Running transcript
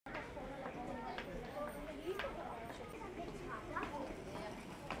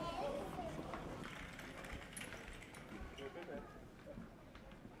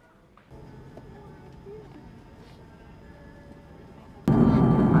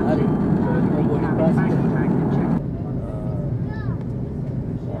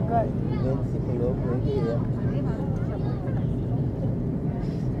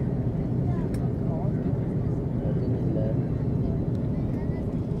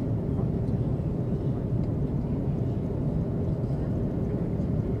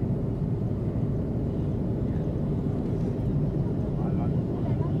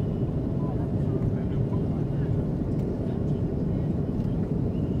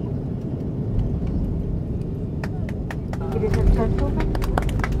Ladies and gentlemen,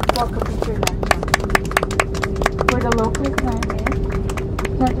 welcome to Sri Lanka, where the local time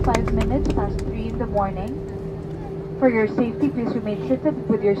is 25 minutes past 3 in the morning. For your safety, please remain seated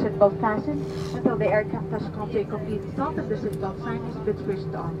with your seatbelt fastened until the aircraft has come to a complete stop and the seatbelt sign has been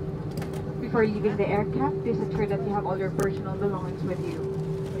switched on. Before leaving the aircraft, please ensure that you have all your personal belongings with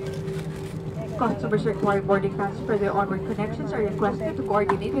you. Customers requiring boarding passes for their onward connections are requested to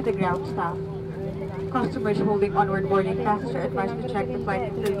coordinate with the ground staff. Customers holding onward boarding passes are advised to check the flight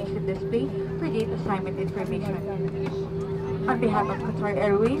information display for gate assignment information. On behalf of Qatar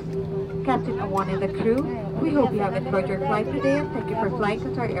Airways, Captain Awan and the crew, we hope you have enjoyed your flight today and thank you for flying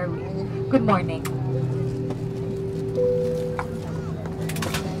Qatar Airways. Good morning.